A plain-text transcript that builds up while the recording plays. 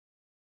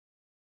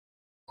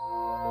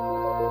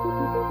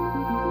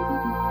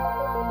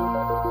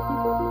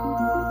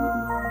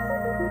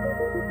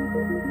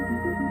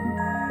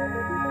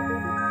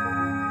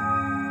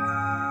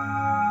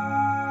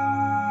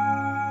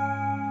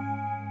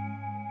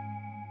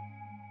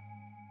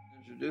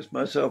Introduce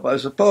myself, I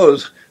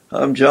suppose.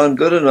 I'm John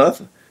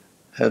Goodenough,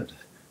 head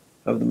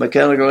of the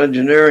Mechanical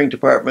Engineering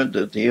Department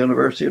at the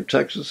University of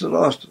Texas at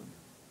Austin.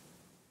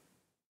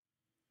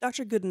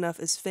 Dr. Goodenough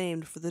is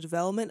famed for the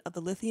development of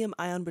the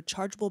lithium-ion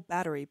rechargeable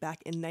battery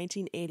back in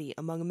 1980,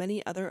 among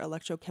many other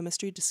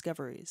electrochemistry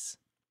discoveries.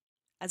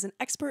 As an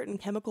expert in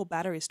chemical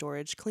battery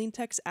storage,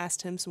 CleanTX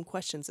asked him some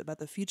questions about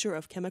the future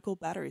of chemical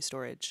battery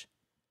storage.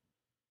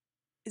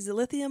 Is the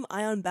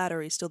lithium-ion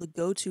battery still the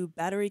go-to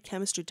battery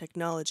chemistry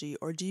technology,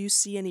 or do you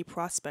see any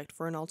prospect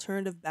for an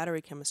alternative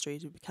battery chemistry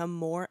to become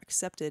more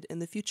accepted in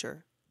the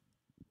future?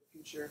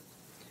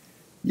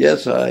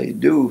 Yes, I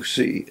do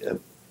see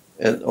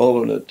an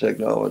alternate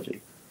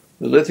technology.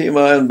 The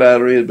lithium-ion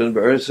battery has been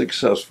very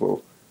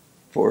successful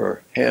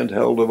for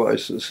handheld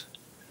devices.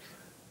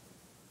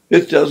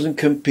 It doesn't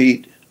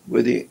compete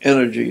with the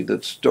energy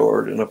that's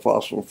stored in a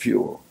fossil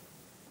fuel.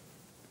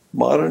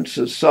 Modern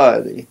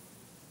society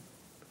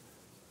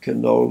can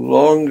no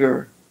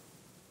longer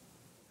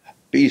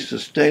be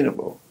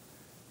sustainable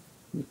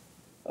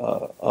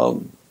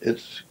on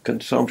its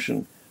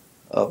consumption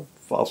of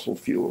fossil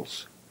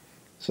fuels.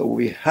 So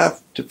we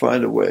have to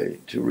find a way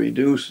to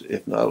reduce,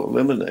 if not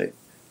eliminate,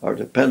 our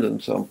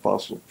dependence on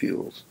fossil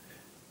fuels.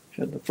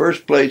 And the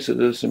first place that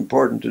it's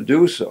important to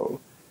do so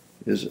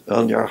is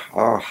on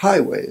our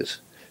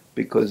highways,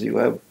 because you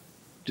have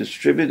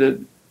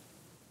distributed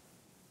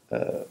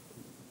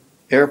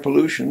air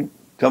pollution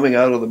coming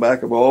out of the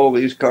back of all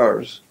these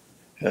cars.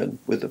 And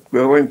with the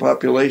growing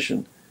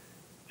population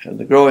and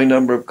the growing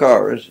number of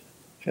cars,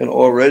 and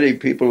already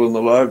people in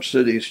the large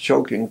cities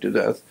choking to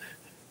death,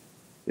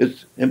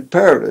 it's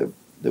imperative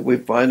that we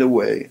find a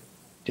way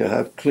to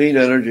have clean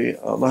energy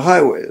on the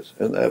highways,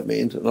 and that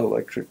means an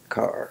electric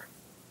car.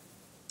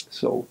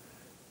 So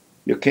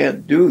you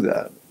can't do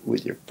that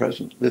with your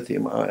present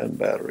lithium-ion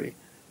battery.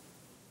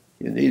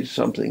 You need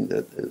something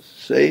that is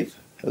safe,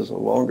 has a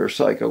longer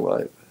cycle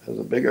life, has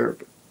a bigger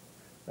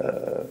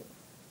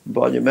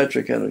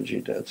volumetric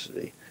energy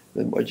density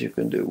than what you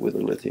can do with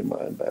a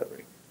lithium-ion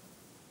battery.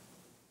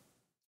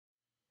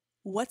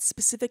 What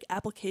specific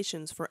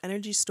applications for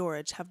energy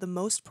storage have the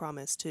most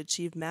promise to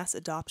achieve mass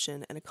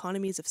adoption and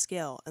economies of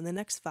scale in the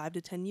next 5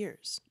 to 10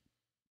 years?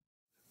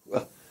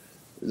 Well,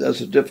 that's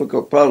a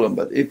difficult problem,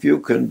 but if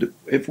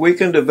we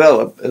can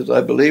develop, as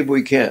I believe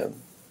we can,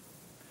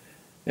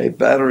 a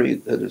battery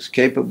that is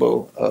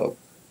capable of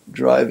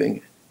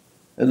driving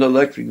an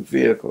electric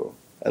vehicle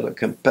at a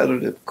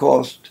competitive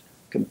cost,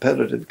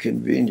 competitive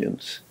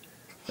convenience,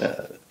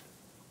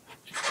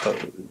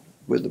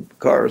 with the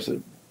cars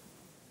that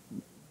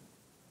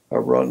are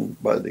run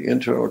by the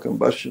internal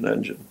combustion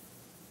engine,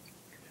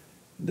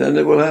 then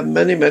it will have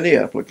many, many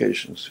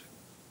applications.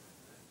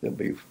 They'll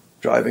be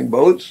driving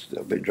boats,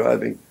 they'll be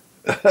driving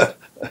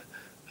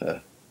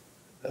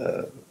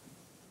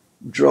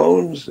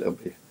drones, they'll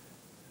be,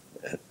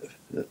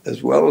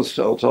 as well as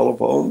cell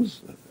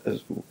telephones,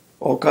 as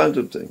all kinds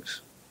of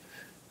things,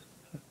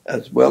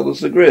 as well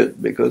as the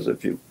grid, because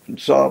if you can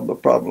solve the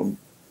problem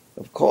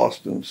of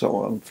cost and so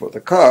on for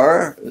the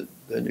car,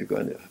 then you're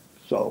going to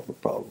solve the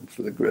problem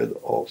for the grid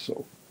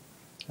also.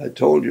 I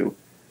told you,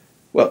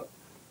 well,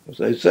 as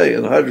they say,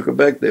 in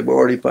Hydro-Quebec, they've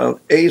already found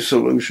a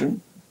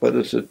solution, but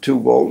it's at 2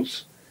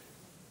 volts,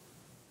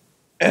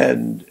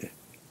 and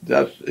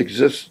that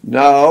exists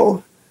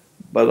now,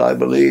 but I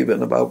believe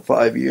in about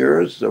 5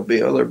 years there'll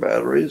be other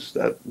batteries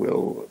that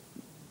will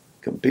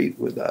compete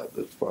with that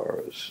as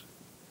far as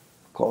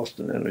cost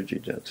and energy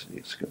density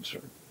is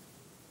concerned.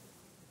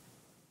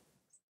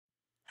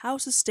 How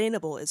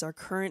sustainable is our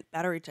current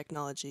battery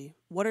technology?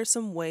 What are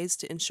some ways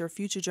to ensure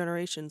future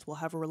generations will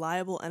have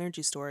reliable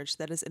energy storage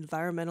that is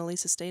environmentally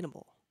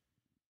sustainable?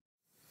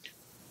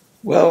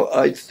 Well,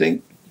 I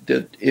think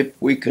that if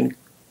we can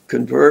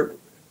convert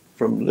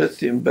from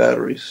lithium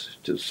batteries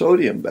to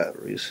sodium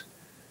batteries,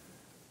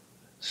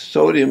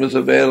 sodium is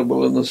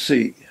available in the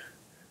sea.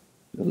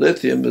 The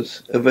lithium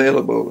is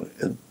available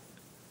in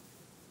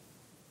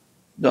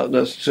not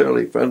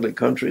necessarily friendly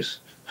countries.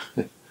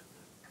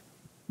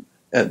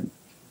 And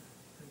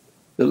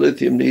the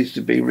lithium needs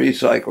to be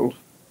recycled.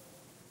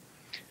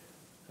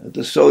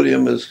 The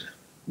sodium is,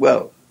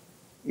 well,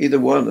 either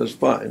one is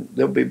fine.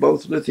 There'll be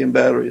both lithium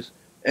batteries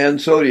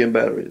and sodium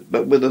batteries.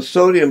 But with a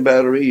sodium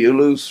battery, you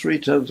lose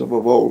 0.3 of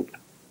a volt.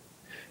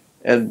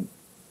 And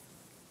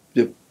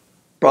the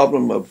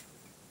problem of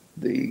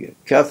the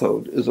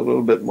cathode is a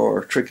little bit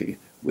more tricky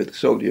with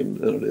sodium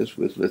than it is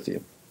with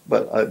lithium.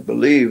 But I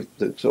believe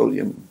that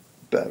sodium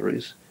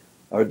batteries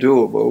are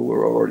doable.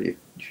 We're already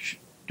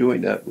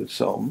doing that with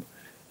some.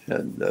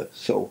 And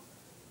so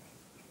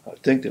I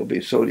think there'll be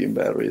sodium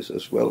batteries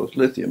as well as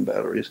lithium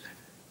batteries.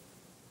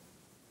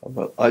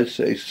 But I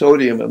say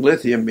sodium and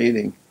lithium,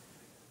 meaning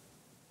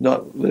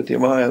not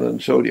lithium ion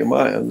and sodium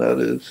ion, that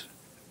is,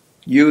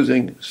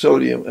 using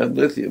sodium and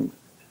lithium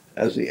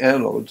as the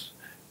anodes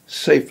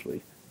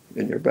safely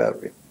in your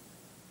battery.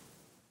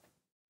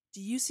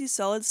 Do you see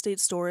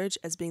solid-state storage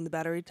as being the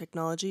battery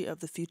technology of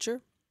the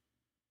future?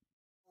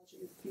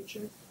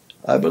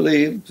 I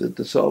believe that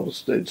the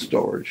solid-state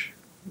storage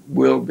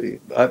will be.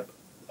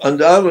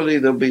 Undoubtedly,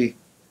 there'll be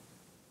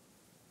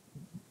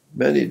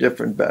many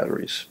different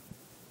batteries.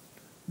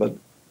 But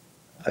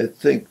I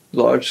think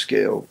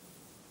large-scale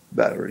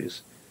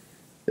batteries,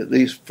 at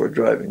least for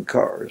driving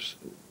cars,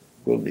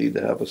 will need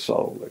to have a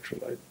solid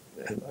electrolyte.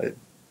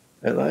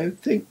 And I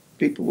think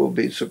people will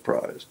be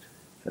surprised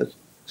at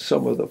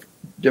some of the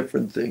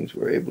different things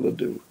we're able to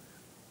do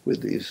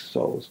with these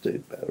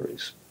solid-state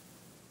batteries.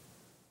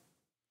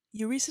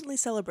 You recently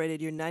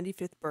celebrated your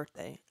 95th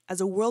birthday. As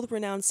a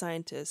world-renowned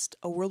scientist,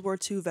 a World War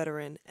II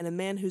veteran, and a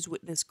man who's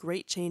witnessed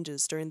great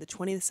changes during the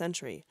 20th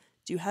century,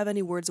 do you have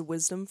any words of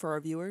wisdom for our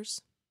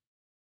viewers?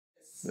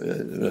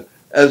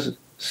 As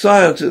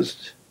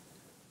scientists,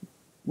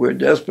 we're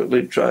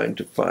desperately trying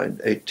to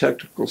find a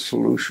technical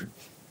solution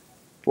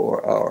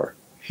for our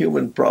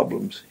human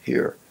problems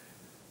here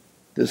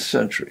this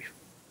century.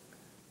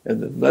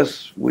 And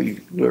unless we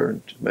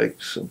learn to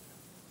make some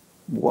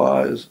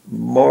wise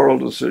moral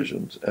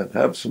decisions and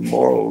have some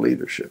moral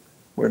leadership,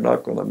 we're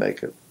not going to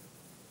make it.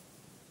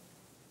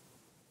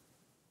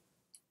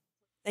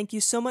 Thank you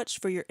so much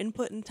for your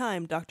input and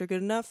time, Dr.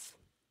 Goodenough.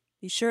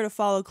 Be sure to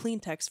follow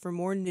CleanTX for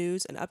more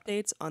news and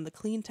updates on the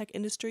clean tech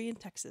industry in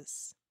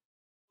Texas.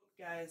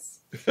 Guys.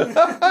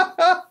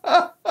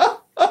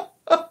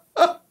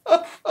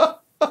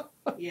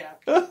 Yeah.